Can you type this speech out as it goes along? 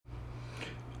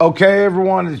Okay,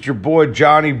 everyone, it's your boy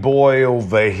Johnny Boy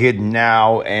over here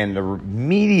now, and the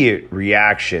immediate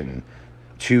reaction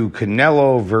to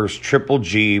Canelo versus Triple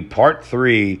G, Part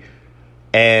 3,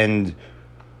 and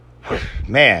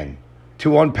man,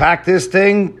 to unpack this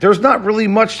thing, there's not really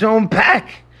much to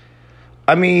unpack.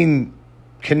 I mean,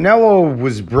 Canelo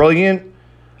was brilliant.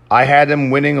 I had him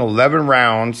winning 11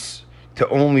 rounds to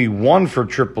only 1 for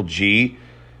Triple G.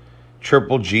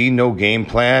 Triple G, no game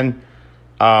plan.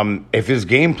 If his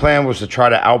game plan was to try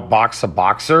to outbox a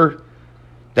boxer,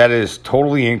 that is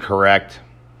totally incorrect.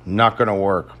 Not going to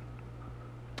work.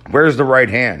 Where's the right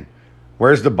hand?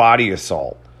 Where's the body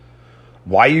assault?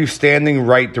 Why are you standing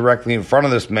right directly in front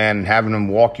of this man and having him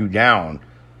walk you down?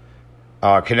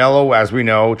 Canelo, as we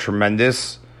know,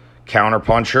 tremendous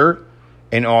counterpuncher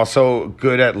and also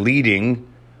good at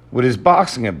leading with his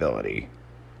boxing ability.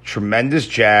 Tremendous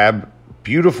jab.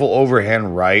 Beautiful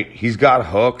overhand right. He's got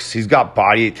hooks. He's got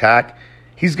body attack.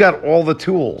 He's got all the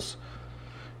tools.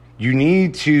 You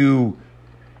need to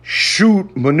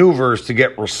shoot maneuvers to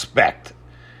get respect.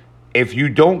 If you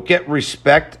don't get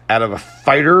respect out of a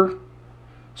fighter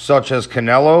such as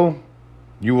Canelo,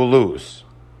 you will lose.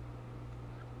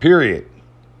 Period.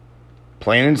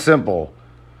 Plain and simple.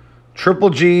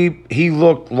 Triple G, he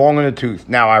looked long in the tooth.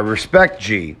 Now, I respect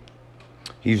G.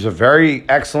 He's a very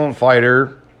excellent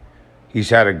fighter. He's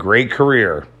had a great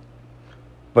career,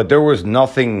 but there was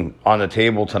nothing on the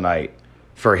table tonight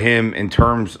for him in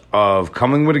terms of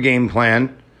coming with a game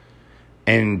plan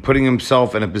and putting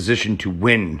himself in a position to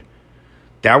win.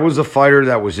 That was a fighter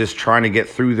that was just trying to get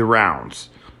through the rounds.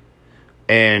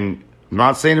 And I'm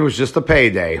not saying it was just a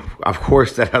payday. Of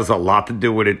course, that has a lot to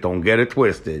do with it. Don't get it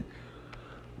twisted.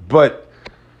 But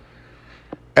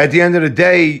at the end of the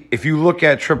day, if you look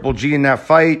at Triple G in that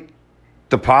fight,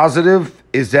 the positive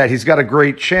is that he's got a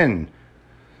great chin.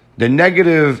 The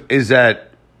negative is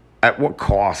that at what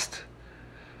cost?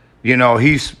 You know,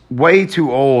 he's way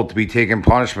too old to be taking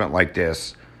punishment like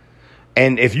this.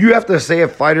 And if you have to say a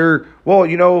fighter, well,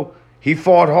 you know, he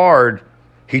fought hard,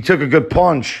 he took a good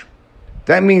punch,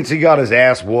 that means he got his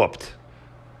ass whooped.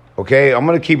 Okay? I'm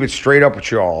going to keep it straight up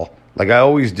with y'all, like I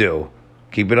always do.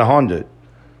 Keep it 100.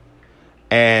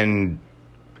 And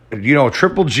you know,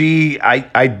 Triple G,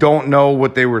 I don't know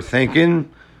what they were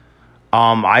thinking.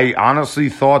 I honestly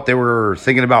thought they were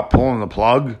thinking about pulling the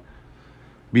plug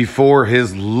before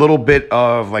his little bit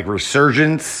of, like,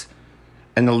 resurgence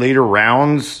in the later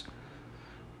rounds.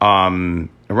 Around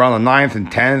the 9th and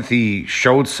 10th, he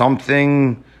showed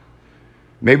something,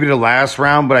 maybe the last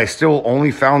round, but I still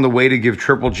only found a way to give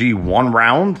Triple G 1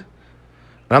 round. And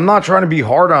I'm not trying to be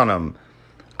hard on him.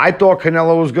 I thought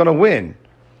Canelo was going to win.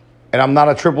 And I'm not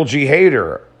a Triple G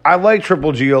hater. I like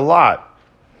Triple G a lot.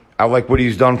 I like what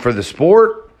he's done for the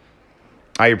sport.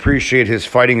 I appreciate his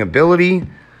fighting ability.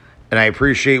 And I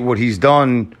appreciate what he's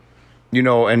done, you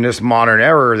know, in this modern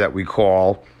era that we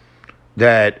call,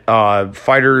 that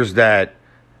fighters that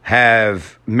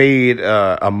have made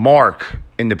a mark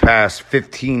in the past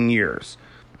 15 years.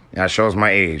 That shows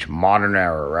my age. Modern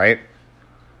era, right?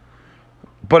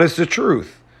 But it's the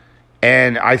truth.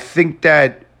 And I think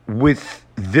that with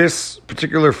this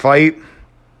particular fight,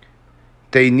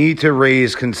 they need to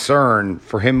raise concern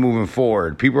for him moving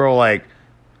forward. People are like,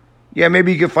 yeah,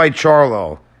 maybe you could fight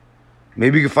Charlo.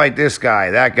 Maybe you could fight this guy,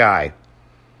 that guy.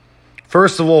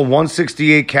 First of all,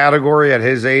 168 category at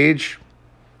his age,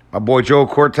 my boy Joe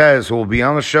Cortez, who will be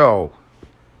on the show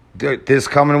this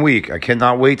coming week. I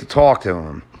cannot wait to talk to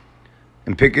him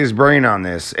and pick his brain on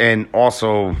this, and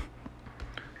also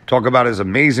talk about his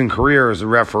amazing career as a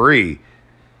referee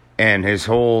and his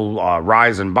whole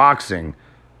rise in boxing.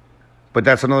 But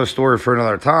that's another story for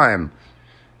another time,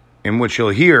 in which you'll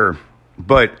hear.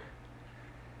 But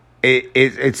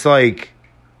it's like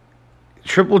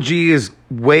Triple G is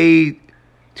way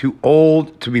too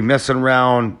old to be messing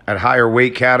around at higher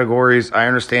weight categories. I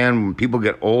understand when people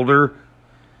get older,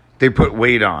 they put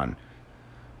weight on.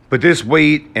 But this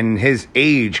weight and his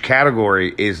age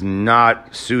category is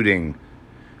not suiting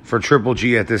for Triple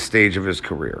G at this stage of his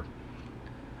career.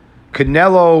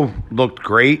 Canelo looked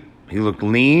great. He looked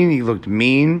lean. He looked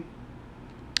mean.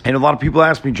 And a lot of people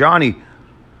ask me, Johnny,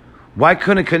 why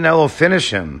couldn't Canelo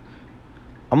finish him?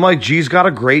 I'm like, G's got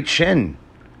a great chin.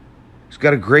 He's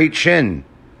got a great chin.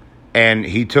 And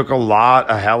he took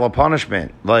a hell of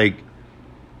punishment. Like,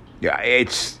 yeah,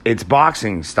 it's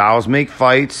boxing. Styles make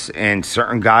fights, and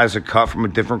certain guys are cut from a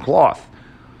different cloth.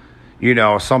 You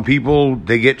know, some people,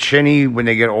 they get chinny when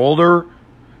they get older.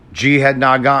 G had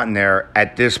not gotten there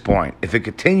at this point. If it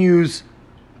continues,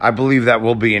 I believe that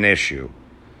will be an issue.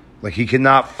 Like, he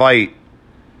cannot fight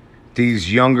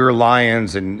these younger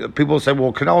lions, and people say,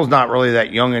 well, Canelo's not really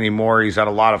that young anymore. He's had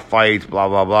a lot of fights, blah,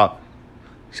 blah, blah.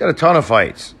 He's had a ton of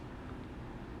fights.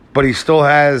 But he still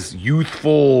has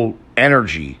youthful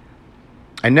energy.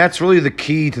 And that's really the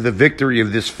key to the victory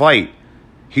of this fight.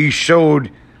 He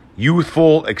showed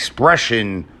youthful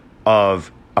expression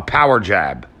of a power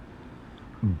jab,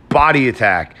 body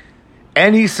attack.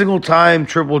 Any single time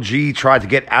Triple G tried to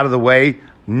get out of the way,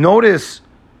 notice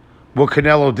what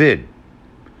Canelo did.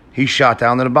 He shot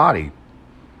down to the body.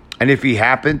 And if he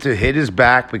happened to hit his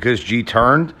back because G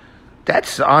turned,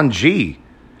 that's on G.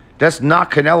 That's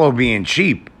not Canelo being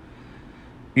cheap.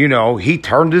 You know, he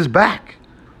turned his back.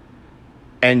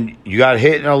 And you got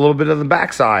hit in a little bit of the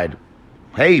backside.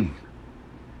 Hey,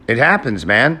 it happens,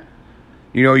 man.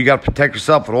 You know, you got to protect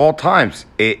yourself at all times.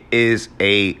 It is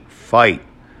a fight.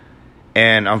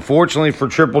 And unfortunately for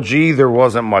Triple G, there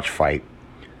wasn't much fight.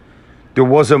 There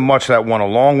wasn't much that went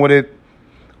along with it,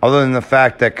 other than the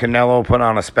fact that Canelo put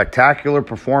on a spectacular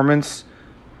performance,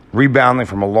 rebounding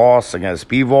from a loss against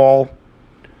Bivol.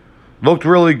 Looked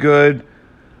really good.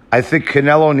 I think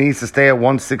Canelo needs to stay at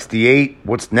 168.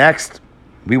 What's next?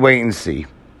 We wait and see.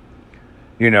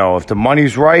 You know, if the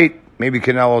money's right, maybe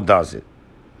Canelo does it.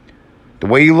 The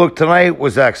way he looked tonight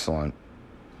was excellent.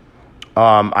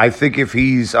 I think if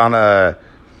he's on a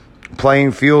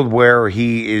playing field where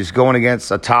he is going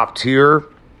against a top-tier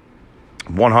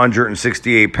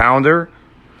 168-pounder,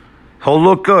 he'll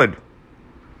look good.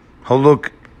 He'll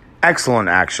look excellent,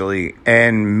 actually,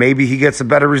 and maybe he gets a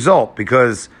better result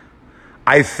because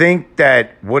I think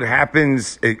that what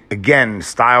happens, again,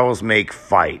 styles make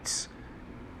fights.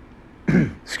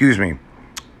 Excuse me.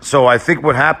 So I think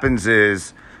what happens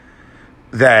is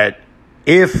that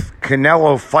if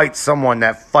Canelo fights someone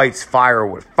that fights fire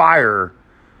with fire,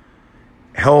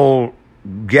 he'll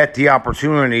get the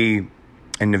opportunity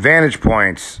and the vantage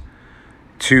points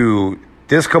to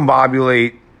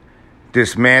discombobulate,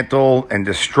 dismantle, and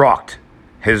destruct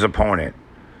his opponent.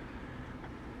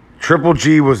 Triple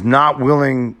G was not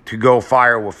willing to go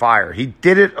fire with fire. He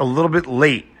did it a little bit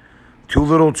late. Too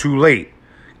little, too late.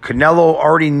 Canelo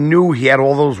already knew he had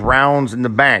all those rounds in the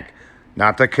bank.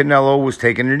 Not that Canelo was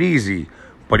taking it easy,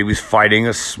 but he was fighting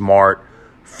a smart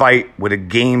fight with a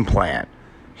game plan.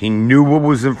 He knew what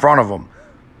was in front of him.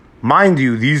 Mind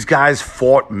you, these guys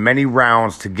fought many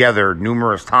rounds together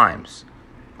numerous times.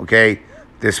 Okay?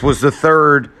 This was the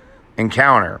third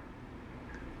encounter.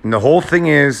 And the whole thing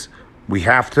is, we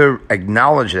have to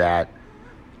acknowledge that.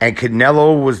 And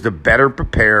Canelo was the better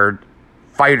prepared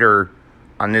fighter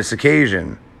on this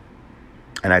occasion.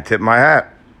 And I tip my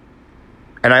hat.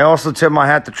 And I also tip my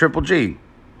hat to Triple G.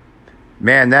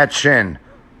 Man, that chin.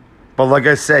 But like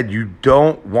I said, you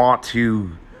don't want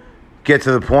to get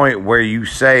to the point where you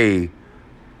say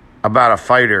about a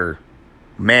fighter,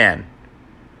 man,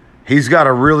 he's got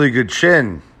a really good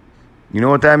chin. You know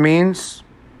what that means?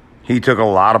 He took a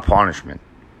lot of punishment.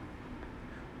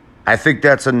 I think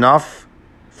that's enough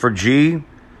for G.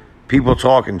 People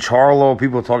talking Charlo,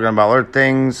 people talking about other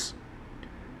things.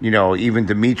 You know, even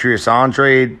Demetrius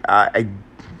Andrade. I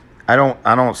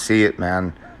don't see it,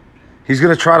 man. He's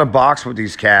gonna try to box with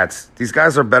these cats. These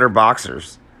guys are better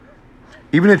boxers.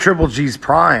 Even in Triple G's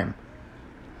prime,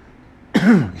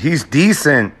 he's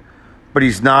decent, but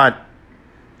he's not.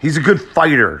 He's a good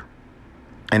fighter,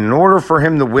 and in order for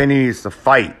him to win, he needs to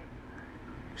fight.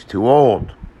 He's too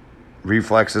old.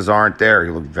 Reflexes aren't there.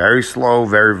 He looked very slow,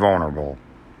 very vulnerable.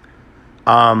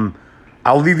 I'll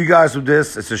leave you guys with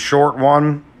this. It's a short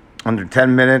one, under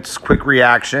 10 minutes, quick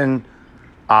reaction.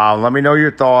 Let me know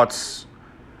your thoughts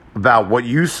about what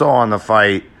you saw in the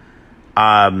fight.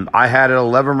 I had it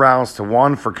 11 rounds to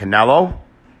 1 for Canelo.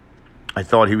 I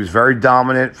thought he was very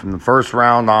dominant from the first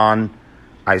round on.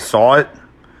 I saw it.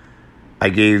 I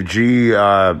gave G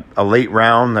a late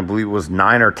round. I believe it was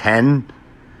 9 or 10.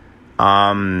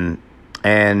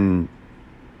 And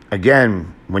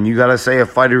again, when you got to say a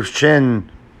fighter's chin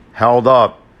held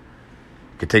up,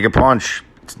 could take a punch.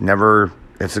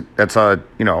 That's a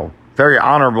very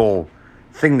honorable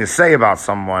thing to say about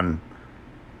someone,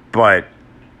 but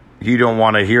you don't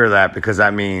want to hear that because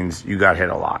that means you got hit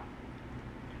a lot.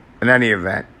 In any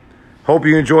event, hope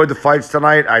you enjoyed the fights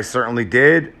tonight. I certainly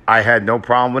did. I had no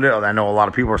problem with it. I know a lot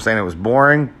of people are saying it was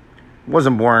boring. It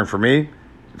wasn't boring for me.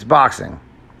 It's boxing.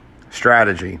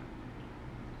 Strategy.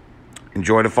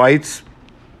 Enjoy the fights.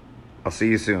 I'll see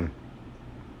you soon.